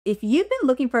If you've been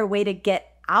looking for a way to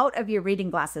get out of your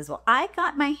reading glasses, well, I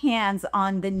got my hands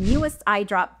on the newest eye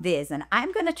drop VIZZ, and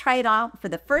I'm going to try it out for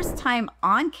the first time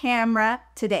on camera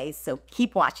today, so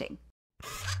keep watching.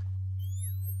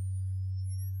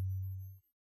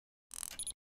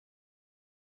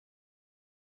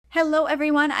 Hello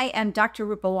everyone, I am Dr.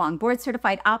 Rupa Wong,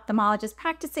 board-certified ophthalmologist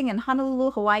practicing in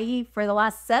Honolulu, Hawaii for the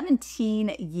last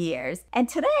 17 years. And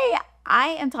today I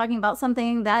am talking about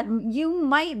something that you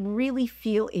might really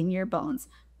feel in your bones.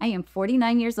 I am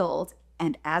 49 years old,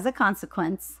 and as a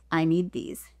consequence, I need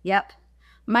these. Yep,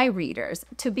 my readers,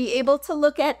 to be able to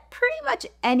look at pretty much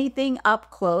anything up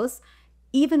close.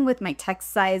 Even with my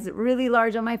text size really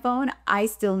large on my phone, I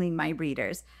still need my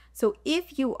readers. So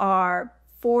if you are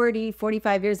 40,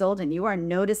 45 years old and you are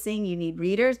noticing you need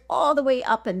readers all the way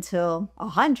up until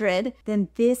 100, then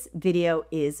this video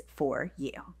is for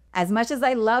you. As much as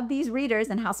I love these readers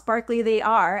and how sparkly they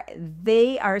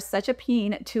are such a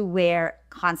pain to wear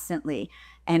constantly.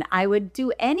 And I would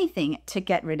do anything to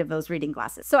get rid of those reading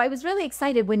glasses. So I was really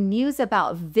excited when news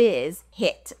about VIZZ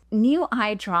hit. New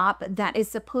eye drop that is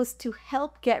supposed to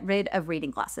help get rid of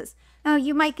reading glasses. Now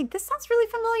you might think, this sounds really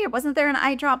familiar. Wasn't there an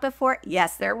eye drop before?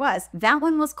 Yes, there was. That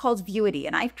one was called Vuity,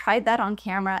 and I've tried that on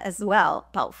camera as well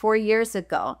about 4 years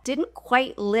ago. Didn't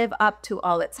quite live up to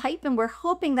all its hype, and we're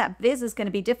hoping that VIZZ is going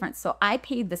to be different. So I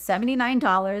paid the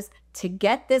 $79 to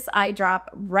get this eye drop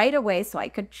right away so I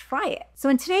could try it. So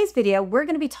in today's video, we're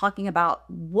going to be talking about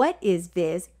what is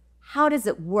VIZZ, how does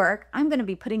it work? I'm going to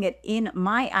be putting it in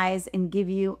my eyes and give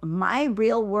you my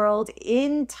real world,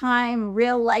 in time,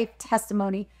 real life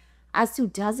testimony as to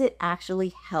does it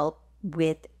actually help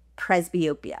with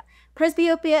presbyopia.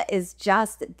 Presbyopia is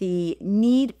just the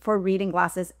need for reading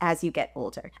glasses as you get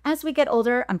older. As we get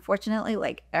older, unfortunately,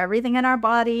 like everything in our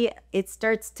body, it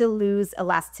starts to lose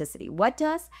elasticity. What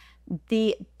does?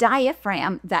 The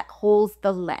diaphragm that holds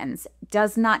the lens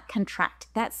does not contract.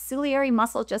 That ciliary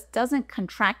muscle just doesn't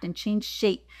contract and change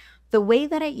shape the way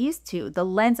that it used to. The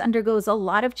lens undergoes a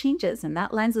lot of changes, and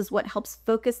that lens is what helps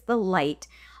focus the light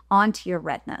onto your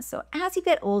retina. So as you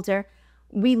get older,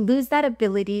 we lose that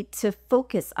ability to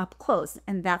focus up close,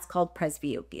 and that's called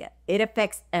presbyopia. It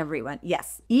affects everyone.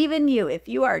 Yes, even you. If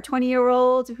you are a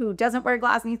 20-year-old who doesn't wear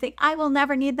glasses and you think, I will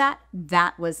never need that,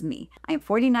 that was me. I am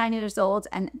 49 years old,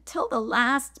 and until the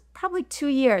last probably 2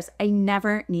 years, I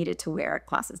never needed to wear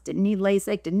glasses. Didn't need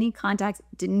LASIK, didn't need contacts,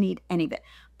 didn't need any of it.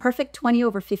 Perfect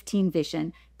 20/15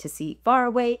 vision to see far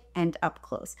away and up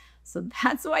close. So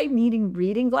that's why needing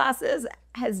reading glasses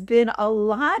has been a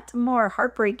lot more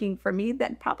heartbreaking for me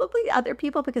than probably other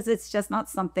people, because it's just not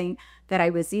something that I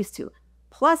was used to.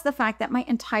 Plus the fact that my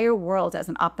entire world as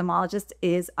an ophthalmologist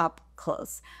is up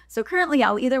close. So currently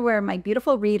I'll either wear my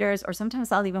beautiful readers or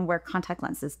sometimes I'll even wear contact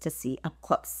lenses to see up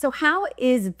close. So how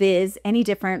is VIZZ any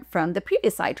different from the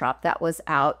previous eye drop that was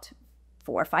out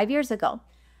 4 or 5 years ago?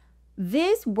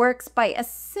 VIZZ works by a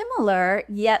similar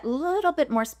yet a little bit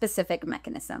more specific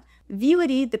mechanism.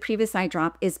 Vuity, the previous eye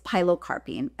drop, is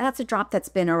pilocarpine. That's a drop that's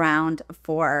been around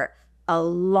for a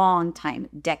long time,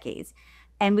 decades.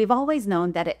 And we've always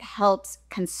known that it helps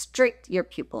constrict your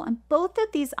pupil. And both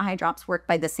of these eye drops work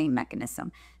by the same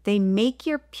mechanism. They make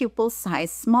your pupil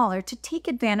size smaller to take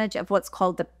advantage of what's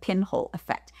called the pinhole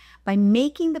effect. By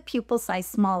making the pupil size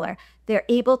smaller, they're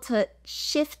able to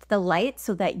shift the light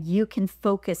so that you can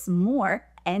focus more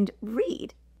and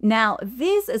read. Now,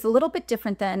 VIZZ is a little bit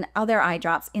different than other eye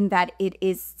drops in that it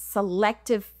is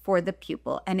selective for the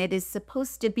pupil, and it is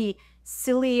supposed to be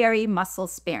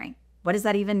ciliary-muscle-sparing. What does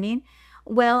that even mean?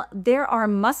 Well, there are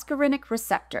muscarinic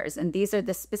receptors, and these are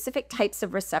the specific types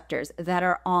of receptors that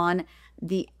are on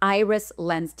the iris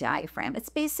lens diaphragm. It's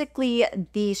basically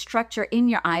the structure in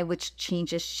your eye which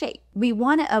changes shape. We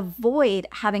want to avoid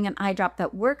having an eye drop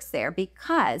that works there,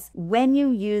 because when you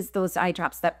use those eye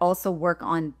drops that also work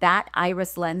on that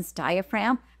iris lens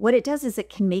diaphragm, what it does is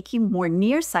it can make you more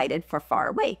nearsighted for far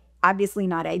away. Obviously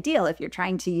not ideal if you're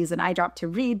trying to use an eye drop to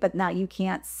read, but now you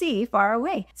can't see far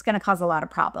away. It's going to cause a lot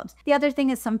of problems. The other thing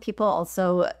is some people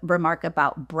also remark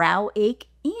about brow ache,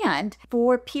 and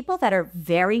for people that are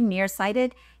very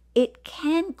nearsighted, it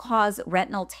can cause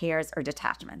retinal tears or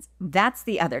detachments. That's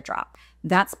the other drop.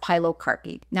 That's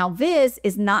pilocarpine. Now, VIZZ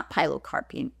is not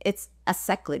pilocarpine. It's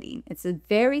aceclidine. It's a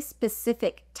very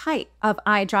specific type of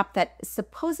eye drop that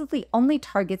supposedly only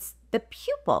targets the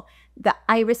pupil, the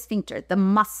iris sphincter, the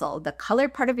muscle. The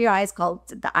colored part of your eye is called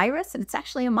the iris, and it's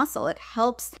actually a muscle. It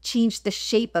helps change the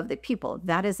shape of the pupil.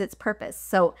 That is its purpose.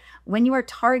 So when you are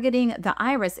targeting the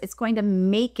iris, it's going to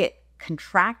make it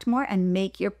contract more and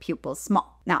make your pupil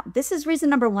small. Now, this is reason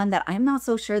number one that I'm not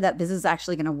so sure that this is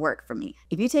actually going to work for me.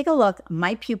 If you take a look,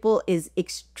 my pupil is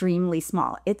extremely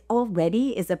small. It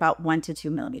already is about 1 to 2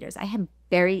 millimeters. I have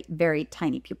very, very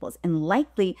tiny pupils. And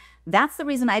likely that's the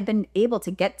reason I've been able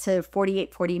to get to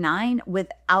 48, 49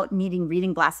 without needing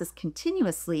reading glasses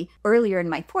continuously earlier in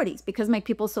my 40s. Because my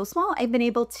pupil's so small, I've been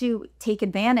able to take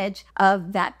advantage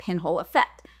of that pinhole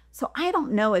effect. So I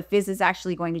don't know if VIZZ is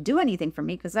actually going to do anything for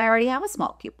me because I already have a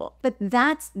small pupil, but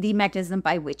that's the mechanism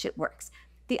by which it works.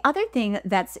 The other thing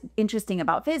that's interesting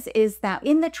about VIZZ is that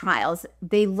in the trials,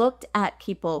 they looked at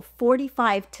people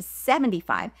 45 to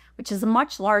 75, which is a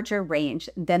much larger range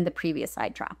than the previous eye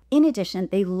drop. In addition,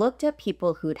 they looked at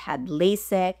people who'd had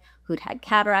LASIK, who'd had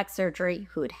cataract surgery,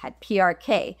 who'd had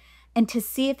PRK, and to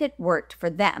see if it worked for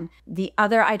them. The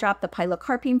other eye drop, the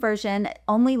pilocarpine version,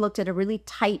 only looked at a really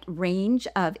tight range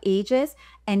of ages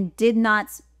and did not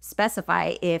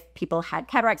specify if people had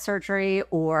cataract surgery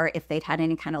or if they'd had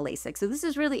any kind of LASIK. So this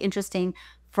is really interesting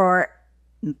for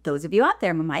those of you out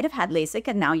there who might have had LASIK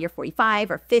and now you're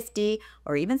 45 or 50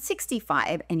 or even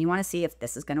 65 and you want to see if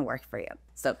this is going to work for you.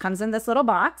 So it comes in this little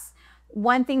box.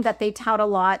 One thing that they tout a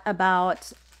lot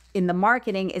about in the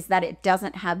marketing is that it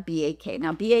doesn't have BAK.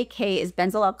 Now, BAK is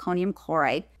benzyl alkonium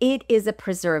chloride. It is a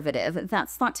preservative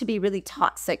that's thought to be really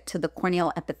toxic to the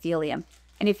corneal epithelium.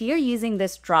 And if you're using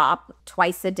this drop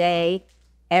twice a day,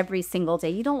 every single day,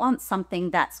 you don't want something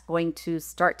that's going to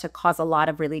start to cause a lot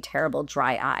of really terrible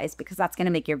dry eyes because that's going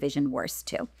to make your vision worse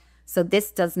too. So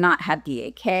this does not have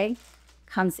BAK.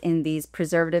 Comes in these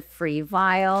preservative-free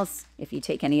vials if you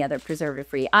take any other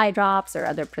preservative-free eye drops or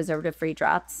other preservative-free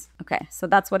drops. Okay, so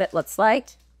that's what it looks like.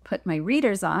 Put my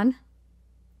readers on.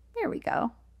 There we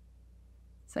go.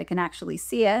 So I can actually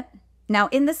see it. Now,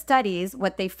 in the studies,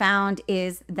 what they found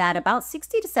is that about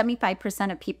 60 to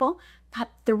 75% of people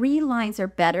thought 3 lines are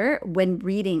better when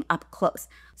reading up close.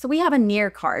 So we have a near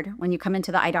card when you come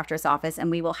into the eye doctor's office, and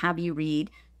we will have you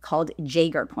read called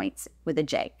Jaeger points with a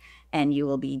J. And you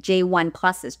will be J1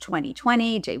 plus is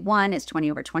 20/20, J1 is 20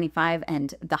 over 25,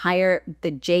 and the higher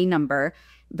the J number,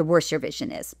 the worse your vision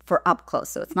is for up close.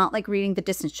 So it's not like reading the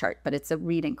distance chart, but it's a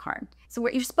reading card. So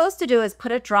what you're supposed to do is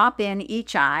put a drop in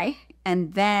each eye,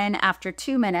 and then after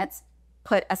 2 minutes,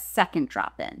 put a second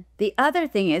drop in. The other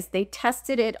thing is they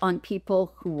tested it on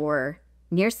people who were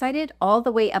nearsighted all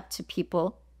the way up to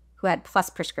people who had plus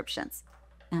prescriptions.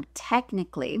 Now,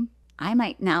 technically, I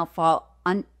might now fall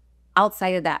outside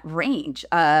of that range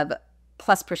of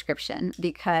plus prescription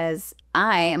because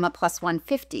I am a plus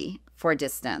 150 for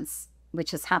distance,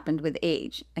 which has happened with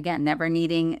age. Again, never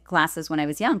needing glasses when I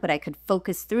was young, but I could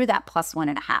focus through that plus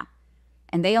 1.5.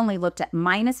 And they only looked at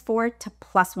 -4 to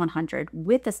plus 100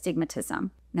 with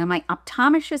astigmatism. Now, my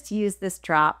optometrist used this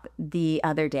drop the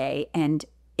other day and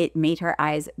it made her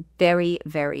eyes very,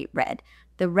 very red.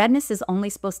 The redness is only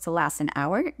supposed to last an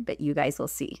hour, but you guys will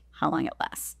see how long it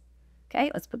lasts. Okay,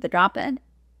 let's put the drop in.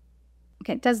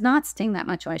 Okay, it does not sting that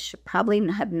much. I should probably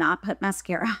have not put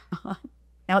mascara on.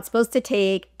 Now it's supposed to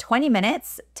take 20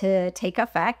 minutes to take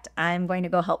effect. I'm going to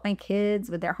go help my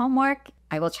kids with their homework.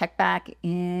 I will check back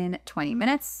in 20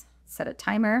 minutes, set a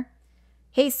timer.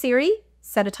 Hey Siri,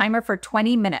 set a timer for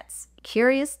 20 minutes.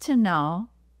 Curious to know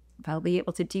if I'll be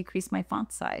able to decrease my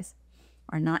font size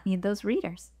or not need those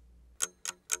readers.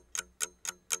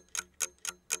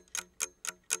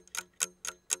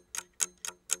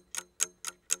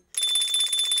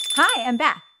 Hi, I'm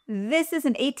back. This is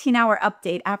an 18-hour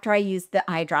update after I used the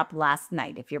eye drop last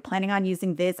night. If you're planning on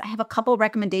using VIZZ, I have a couple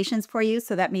recommendations for you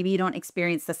so that maybe you don't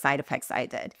experience the side effects I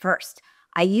did. First,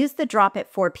 I used the drop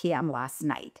at 4 p.m. last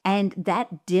night, and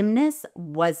that dimness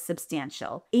was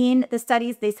substantial. In the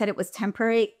studies, they said it was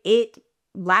temporary. It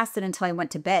lasted until I went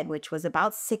to bed, which was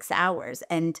about 6 hours.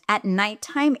 And at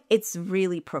nighttime, it's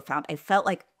really profound. I felt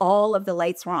like all of the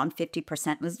lights were on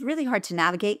 50%. It was really hard to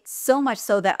navigate, so much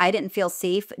so that I didn't feel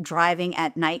safe driving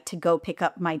at night to go pick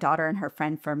up my daughter and her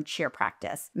friend from cheer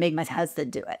practice. Make my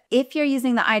husband do it. If you're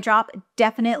using the eye drop,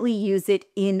 definitely use it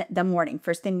in the morning.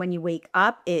 First thing when you wake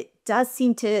up, it does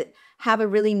seem to have a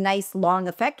really nice long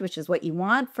effect, which is what you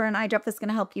want for an eye drop that's going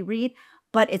to help you read.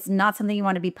 But it's not something you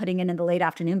want to be putting in the late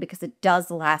afternoon because it does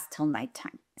last till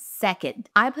nighttime. Second,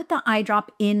 I put the eye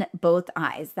drop in both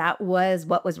eyes. That was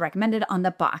what was recommended on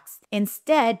the box.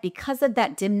 Instead, because of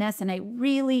that dimness, and I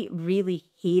really, really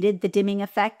hated the dimming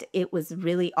effect, it was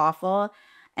really awful.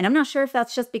 And I'm not sure if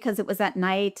that's just because it was at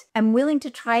night. I'm willing to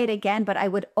try it again, but I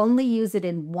would only use it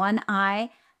in one eye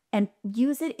and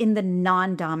use it in the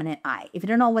non-dominant eye. If you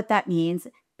don't know what that means,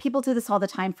 people do this all the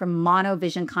time from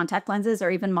monovision contact lenses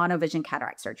or even monovision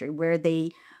cataract surgery, where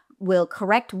they will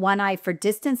correct one eye for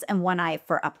distance and one eye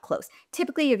for up close.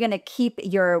 Typically, you're going to keep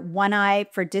your one eye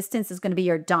for distance is going to be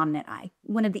your dominant eye.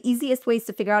 One of the easiest ways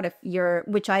to figure out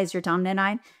which eye is your dominant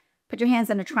eye, put your hands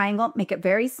in a triangle, make it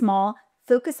very small,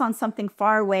 focus on something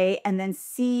far away, and then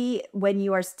see when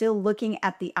you are still looking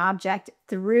at the object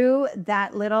through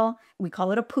that little, we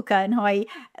call it a puka in Hawaii,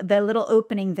 the little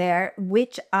opening there,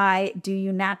 which eye do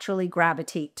you naturally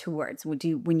gravitate towards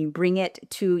when you bring it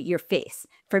to your face?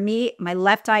 For me, my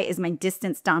left eye is my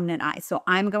distance dominant eye. So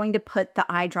I'm going to put the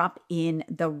eye drop in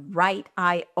the right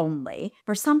eye only.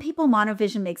 For some people,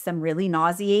 monovision makes them really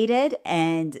nauseated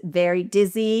and very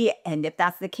dizzy. And if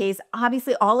that's the case,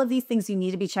 obviously all of these things you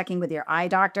need to be checking with your eye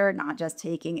doctor, not just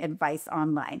taking advice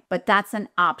online. But that's an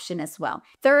option as well.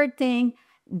 Third thing,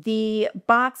 the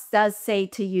box does say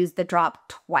to use the drop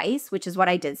twice, which is what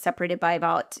I did, separated by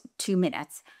about 2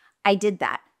 minutes. I did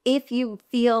that. If you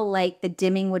feel like the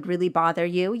dimming would really bother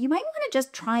you, you might want to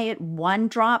just try it one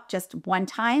drop, just one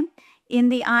time in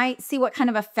the eye, see what kind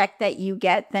of effect that you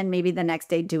get. Then maybe the next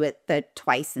day do it the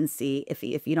twice and see if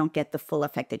you don't get the full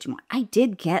effect that you want. I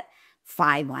did get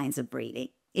 5 lines of breathing.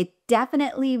 It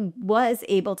definitely was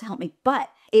able to help me, but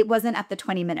it wasn't at the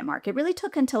 20-minute mark. It really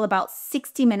took until about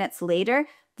 60 minutes later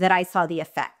that I saw the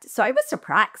effect. So I was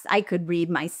surprised. I could read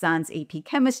my son's AP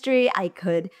chemistry. I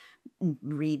could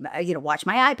read, watch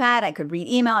my iPad. I could read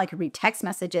email. I could read text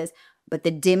messages, but the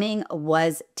dimming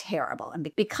was terrible. And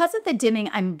because of the dimming,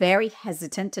 I'm very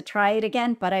hesitant to try it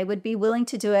again, but I would be willing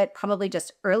to do it probably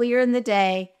just earlier in the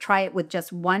day, try it with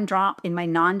just one drop in my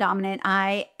non-dominant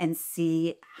eye and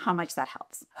see how much that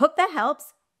helps. Hope that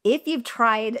helps. If you've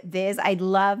tried VIZZ, I'd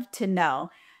love to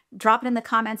know. Drop it in the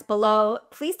comments below.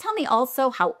 Please tell me also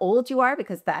how old you are,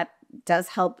 because that does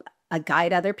help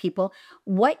guide other people,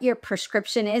 what your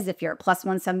prescription is, if you're a plus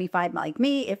 175 like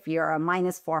me, if you're a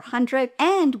minus 400,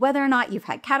 and whether or not you've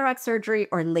had cataract surgery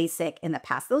or LASIK in the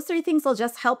past. Those 3 things will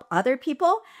just help other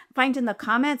people find in the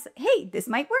comments, hey, this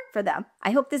might work for them.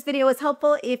 I hope this video was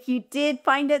helpful. If you did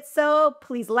find it so,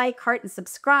 please like, heart, and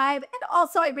subscribe. And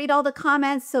also, I read all the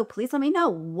comments, so please let me know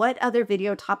what other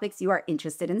video topics you are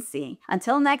interested in seeing.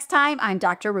 Until next time, I'm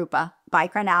Dr. Rupa. Bye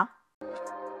for now.